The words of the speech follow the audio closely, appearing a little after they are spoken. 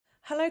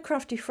Hello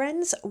crafty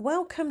friends,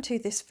 welcome to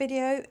this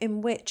video in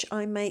which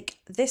I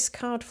make this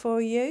card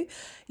for you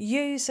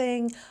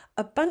using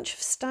a bunch of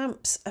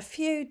stamps, a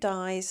few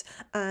dies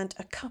and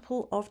a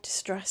couple of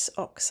distress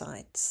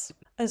oxides,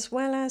 as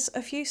well as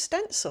a few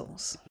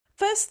stencils.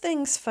 First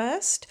things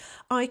first,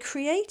 I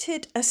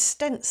created a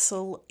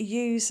stencil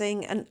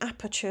using an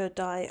aperture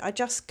die. I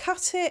just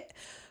cut it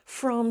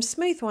from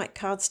smooth white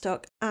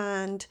cardstock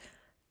and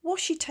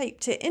washi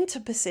taped it into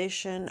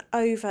position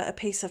over a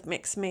piece of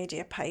mixed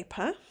media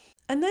paper.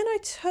 And then I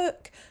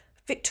took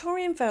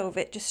Victorian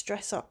Velvet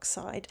Distress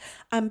Oxide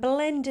and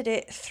blended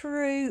it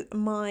through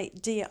my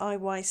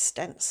DIY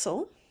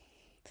stencil.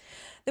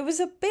 There was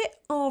a bit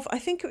of, I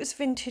think it was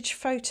vintage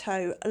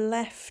photo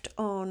left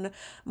on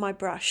my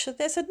brush. So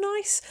there's a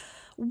nice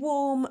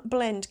warm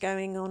blend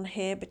going on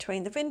here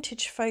between the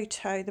vintage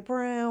photo, the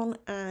brown,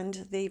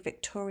 and the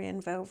Victorian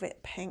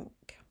Velvet pink.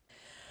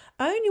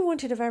 I only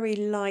wanted a very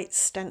light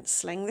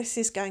stenciling. This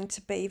is going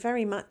to be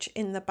very much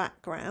in the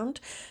background.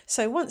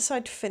 So once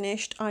I'd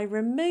finished, I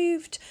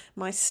removed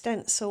my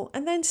stencil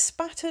and then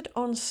spattered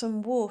on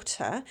some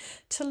water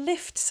to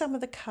lift some of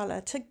the colour,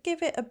 to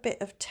give it a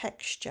bit of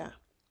texture.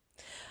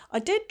 I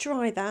did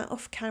dry that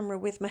off camera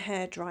with my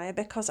hairdryer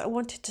because I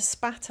wanted to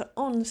spatter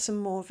on some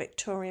more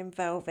Victorian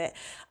Velvet,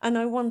 and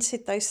I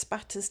wanted those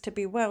spatters to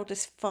be well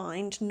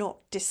defined, not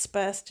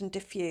dispersed and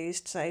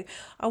diffused. So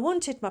I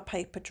wanted my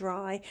paper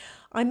dry.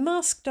 I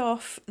masked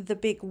off the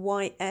big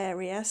white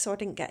area so I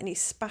didn't get any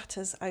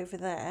spatters over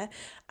there,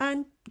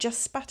 and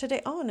just spattered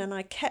it on, and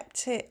I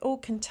kept it all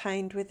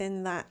contained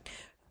within that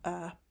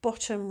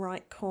bottom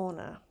right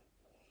corner.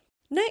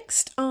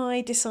 Next,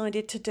 I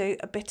decided to do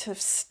a bit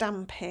of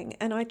stamping,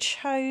 and I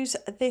chose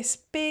this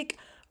big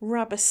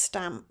rubber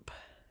stamp.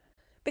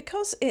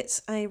 Because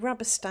it's a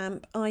rubber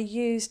stamp, I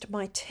used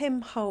my Tim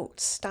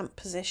Holtz stamp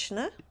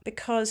positioner,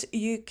 because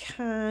you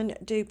can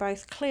do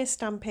both clear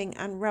stamping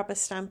and rubber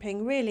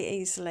stamping really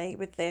easily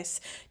with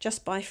this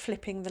just by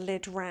flipping the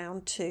lid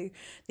round to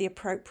the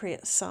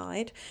appropriate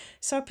side.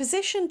 So I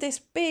positioned this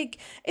big,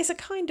 it's a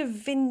kind of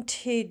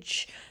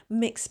vintage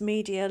mixed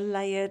media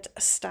layered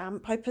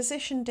stamp. I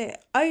positioned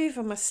it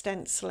over my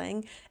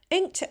stenciling,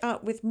 inked it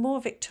up with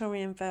more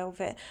Victorian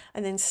Velvet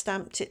and then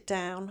stamped it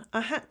down.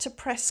 I had to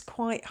press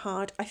quite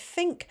hard. I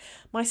think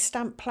my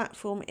stamp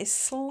platform is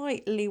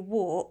slightly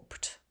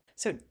warped,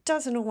 so it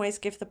doesn't always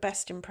give the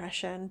best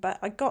impression, but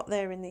I got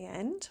there in the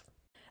end.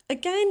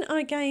 Again,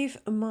 I gave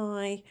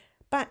my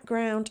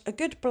background a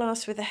good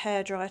blast with a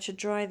hairdryer to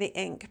dry the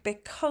ink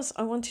because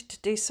I wanted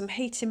to do some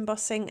heat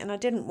embossing and I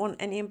didn't want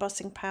any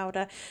embossing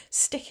powder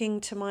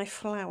sticking to my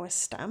flower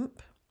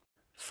stamp.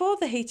 For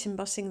the heat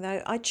embossing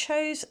though, I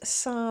chose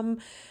some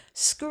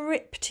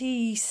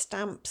scripty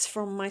stamps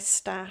from my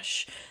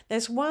stash.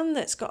 There's one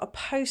that's got a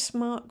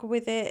postmark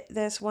with it,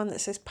 there's one that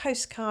says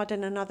postcard,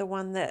 and another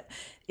one that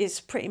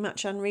is pretty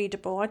much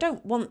unreadable. I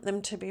don't want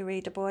them to be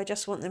readable, I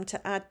just want them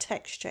to add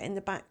texture in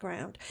the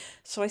background.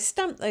 So I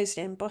stamped those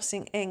in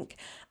embossing ink,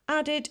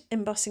 added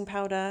embossing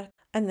powder,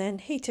 and then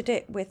heated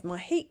it with my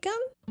heat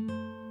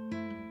gun.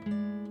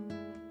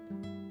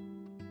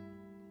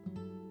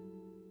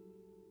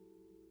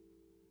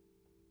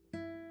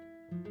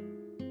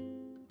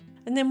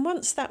 And then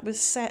once that was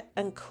set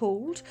and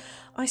cooled,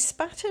 I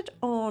spattered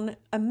on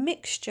a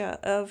mixture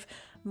of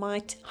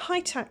my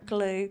high-tack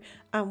glue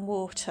and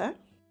water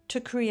to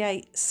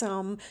create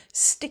some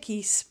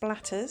sticky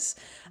splatters.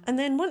 And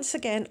then once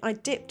again, I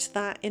dipped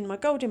that in my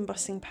gold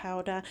embossing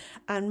powder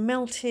and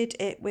melted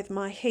it with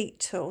my heat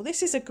tool.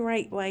 This is a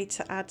great way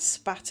to add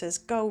spatters,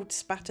 gold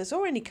spatters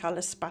or any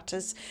colour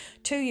spatters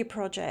to your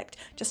project.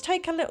 Just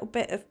take a little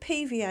bit of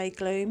PVA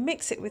glue,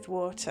 mix it with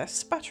water,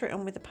 spatter it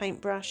on with a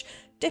paintbrush,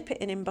 dip it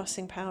in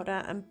embossing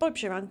powder, and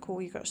bob's your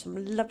uncle, you've got some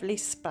lovely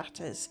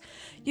spatters.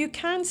 You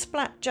can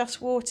splat just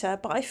water,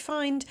 but I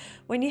find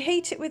when you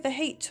heat it with a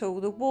heat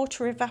tool, the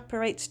water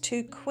evaporates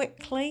too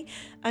quickly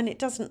and it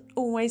doesn't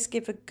always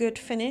give a good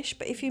finish.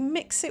 But if you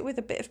mix it with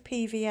a bit of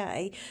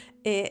PVA,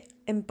 it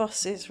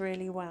embosses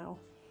really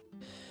well.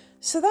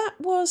 So that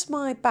was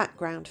my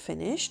background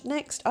finished.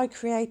 Next, I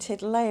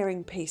created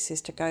layering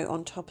pieces to go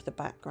on top of the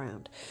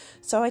background.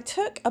 So I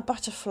took a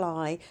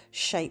butterfly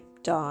shaped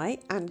die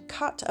and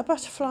cut a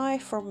butterfly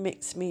from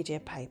mixed media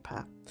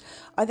paper.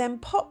 I then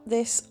popped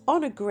this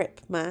on a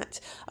grip mat.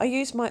 I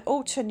used my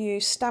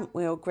Altenew stamp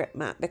wheel grip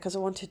mat because I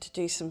wanted to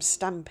do some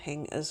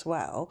stamping as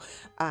well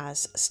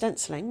as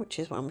stenciling, which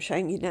is what I'm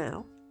showing you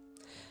now.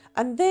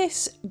 And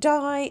this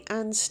die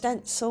and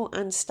stencil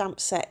and stamp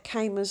set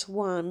came as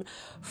one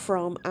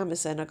from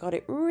Amazon. I got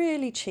it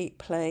really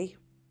cheaply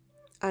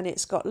and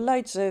it's got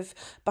loads of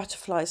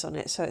butterflies on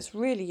it, so it's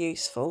really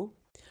useful.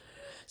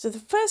 So the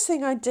first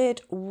thing I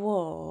did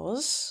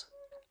was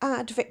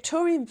add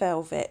Victorian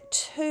Velvet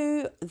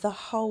to the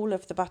whole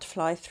of the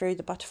butterfly through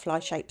the butterfly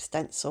shaped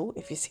stencil,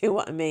 if you see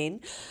what I mean.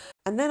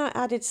 And then I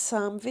added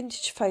some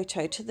vintage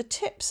photo to the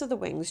tips of the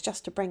wings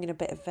just to bring in a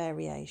bit of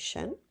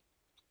variation.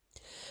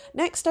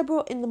 Next, I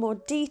brought in the more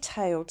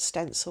detailed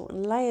stencil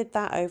and layered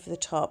that over the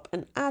top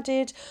and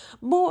added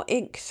more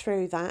ink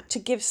through that to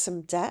give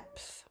some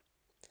depth.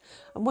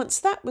 And once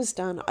that was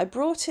done, I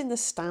brought in the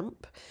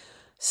stamp,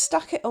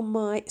 stuck it on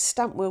my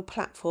stamp wheel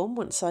platform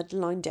once I'd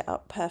lined it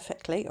up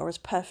perfectly, or as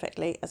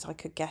perfectly as I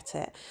could get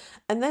it.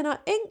 And then I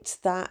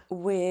inked that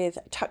with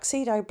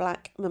Tuxedo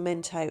Black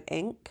Memento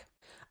ink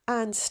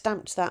and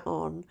stamped that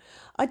on.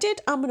 I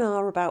did and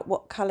ah about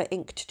what colour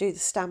ink to do the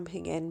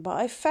stamping in, but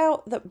I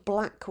felt that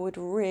black would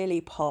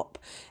really pop.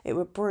 It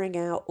would bring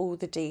out all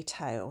the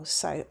details.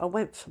 So I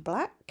went for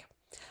black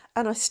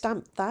and I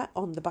stamped that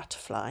on the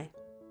butterfly.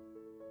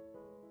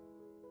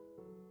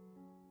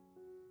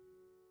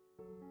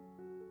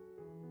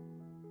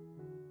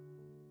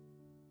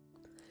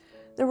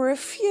 There were a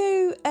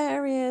few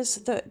areas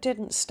that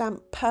didn't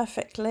stamp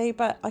perfectly,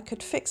 but I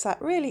could fix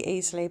that really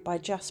easily by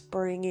just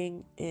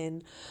bringing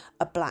in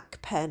a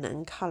black pen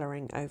and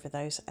colouring over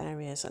those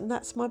areas, and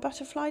that's my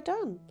butterfly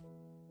done.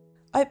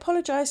 I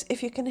apologise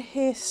if you can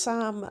hear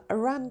some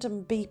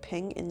random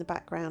beeping in the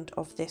background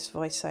of this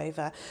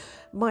voiceover.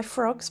 My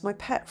frogs, my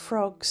pet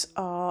frogs,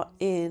 are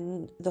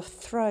in the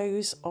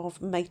throes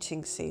of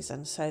mating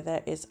season, so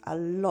there is a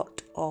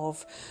lot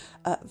of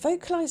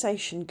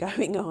vocalisation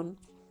going on.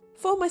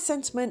 For my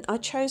sentiment, I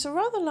chose a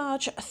rather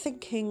large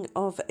Thinking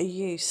of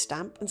You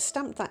stamp and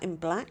stamped that in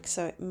black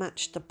so it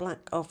matched the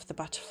black of the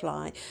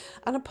butterfly,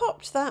 and I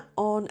popped that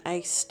on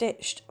a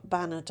stitched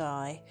banner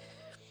die.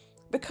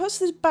 Because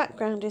the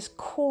background is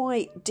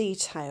quite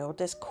detailed,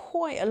 there's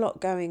quite a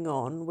lot going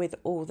on with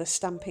all the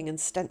stamping and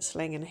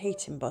stenciling and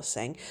heat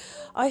embossing,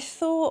 I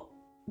thought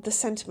the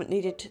sentiment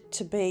needed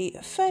to be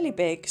fairly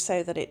big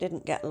so that it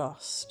didn't get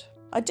lost.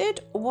 I did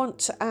want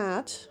to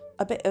add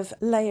a bit of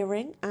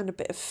layering and a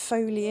bit of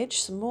foliage,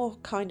 some more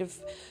kind of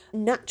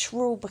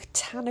natural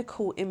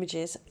botanical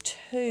images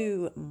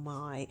to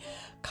my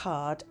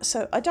card.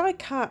 So I die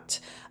cut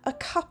a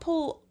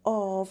couple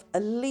of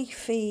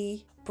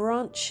leafy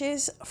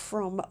branches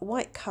from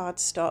white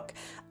cardstock,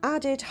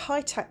 added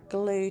high-tack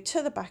glue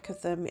to the back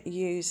of them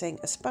using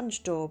a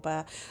sponge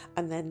dauber,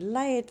 and then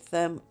layered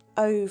them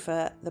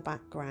over the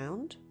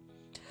background.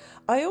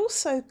 I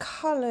also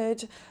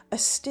coloured a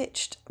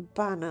stitched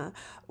banner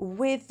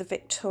with the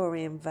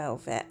Victorian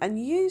velvet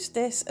and used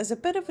this as a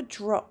bit of a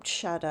dropped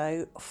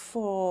shadow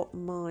for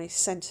my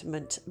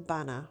sentiment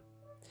banner.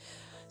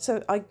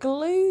 So I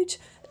glued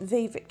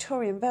the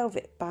Victorian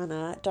velvet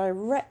banner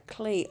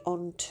directly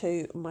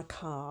onto my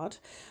card,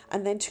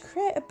 and then to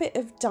create a bit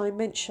of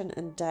dimension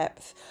and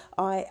depth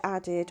I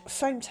added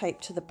foam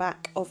tape to the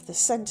back of the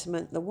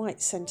sentiment, the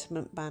white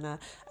sentiment banner,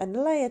 and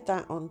layered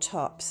that on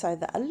top so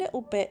that a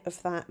little bit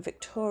of that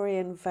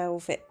Victorian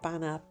velvet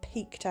banner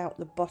peeked out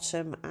the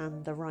bottom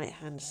and the right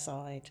hand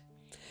side.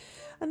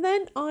 And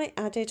then I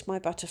added my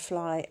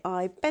butterfly.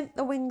 I bent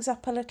the wings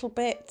up a little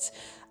bit,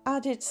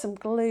 added some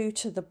glue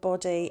to the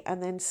body,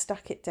 and then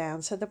stuck it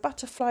down so the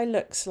butterfly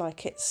looks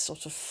like it's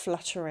sort of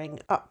fluttering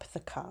up the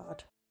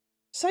card.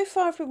 So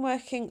far I've been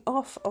working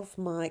off of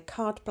my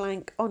card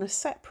blank on a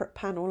separate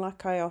panel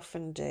like I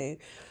often do.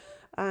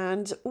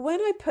 And when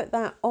I put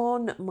that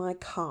on my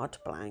card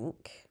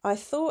blank, I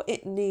thought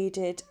it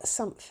needed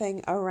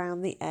something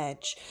around the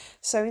edge.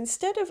 So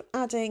instead of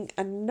adding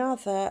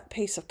another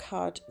piece of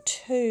card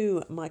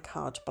to my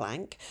card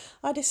blank,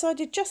 I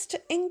decided just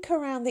to ink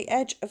around the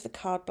edge of the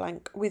card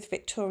blank with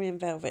Victorian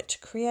velvet to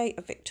create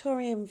a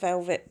Victorian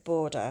velvet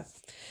border.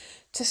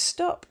 To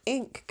stop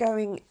ink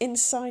going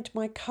inside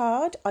my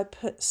card, I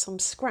put some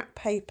scrap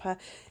paper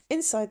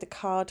inside the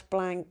card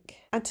blank,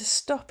 and to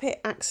stop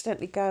it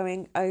accidentally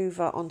going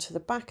over onto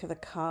the back of the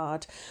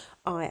card,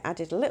 I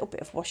added a little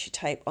bit of washi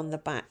tape on the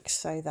back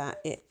so that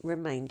it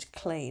remained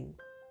clean.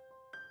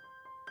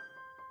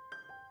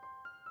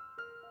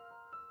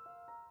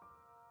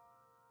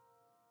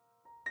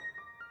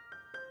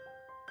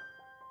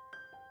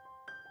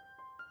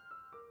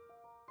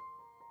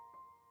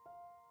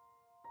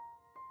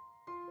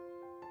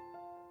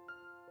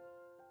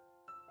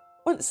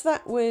 Once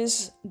that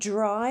was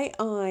dry,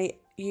 I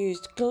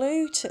used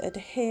glue to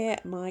adhere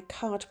my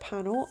card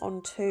panel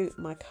onto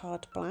my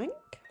card blank.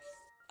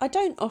 I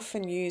don't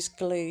often use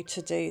glue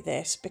to do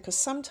this because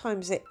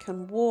sometimes it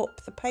can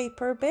warp the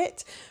paper a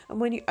bit,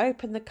 and when you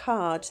open the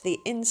card, the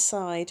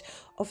inside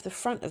of the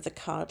front of the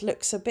card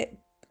looks a bit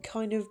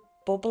kind of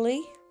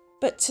bobbly.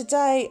 But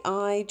today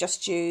I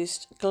just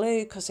used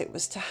glue because it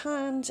was to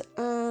hand,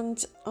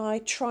 and I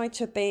tried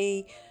to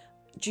be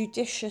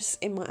judicious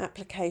in my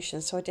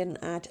application, so I didn't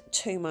add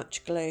too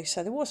much glue,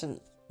 so there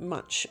wasn't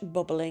much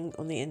bubbling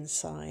on the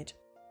inside.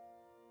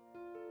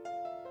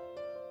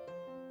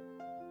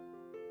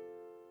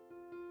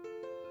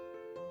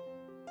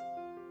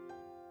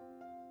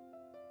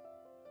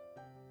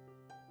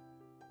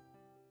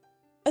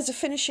 As a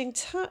finishing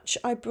touch,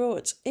 I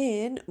brought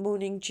in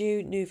Morning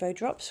Dew Nouveau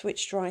Drops,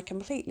 which dry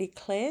completely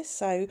clear,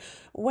 so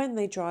when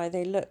they dry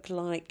they look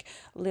like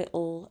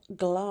little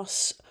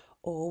glass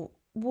or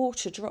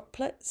water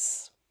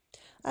droplets.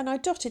 And I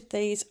dotted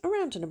these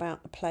around and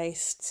about the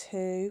place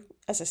to,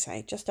 as I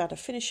say, just add a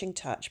finishing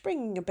touch,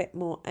 bringing a bit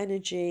more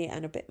energy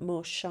and a bit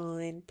more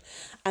shine.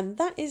 And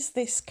that is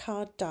this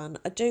card done.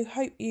 I do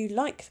hope you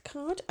like the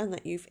card and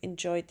that you've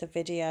enjoyed the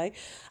video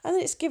and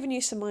that it's given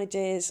you some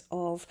ideas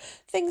of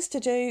things to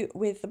do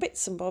with the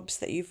bits and bobs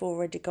that you've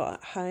already got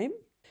at home.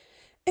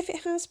 If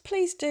it has,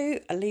 please do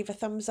leave a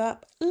thumbs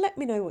up. Let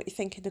me know what you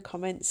think in the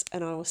comments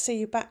and I will see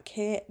you back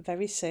here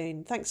very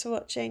soon. Thanks for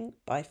watching.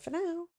 Bye for now.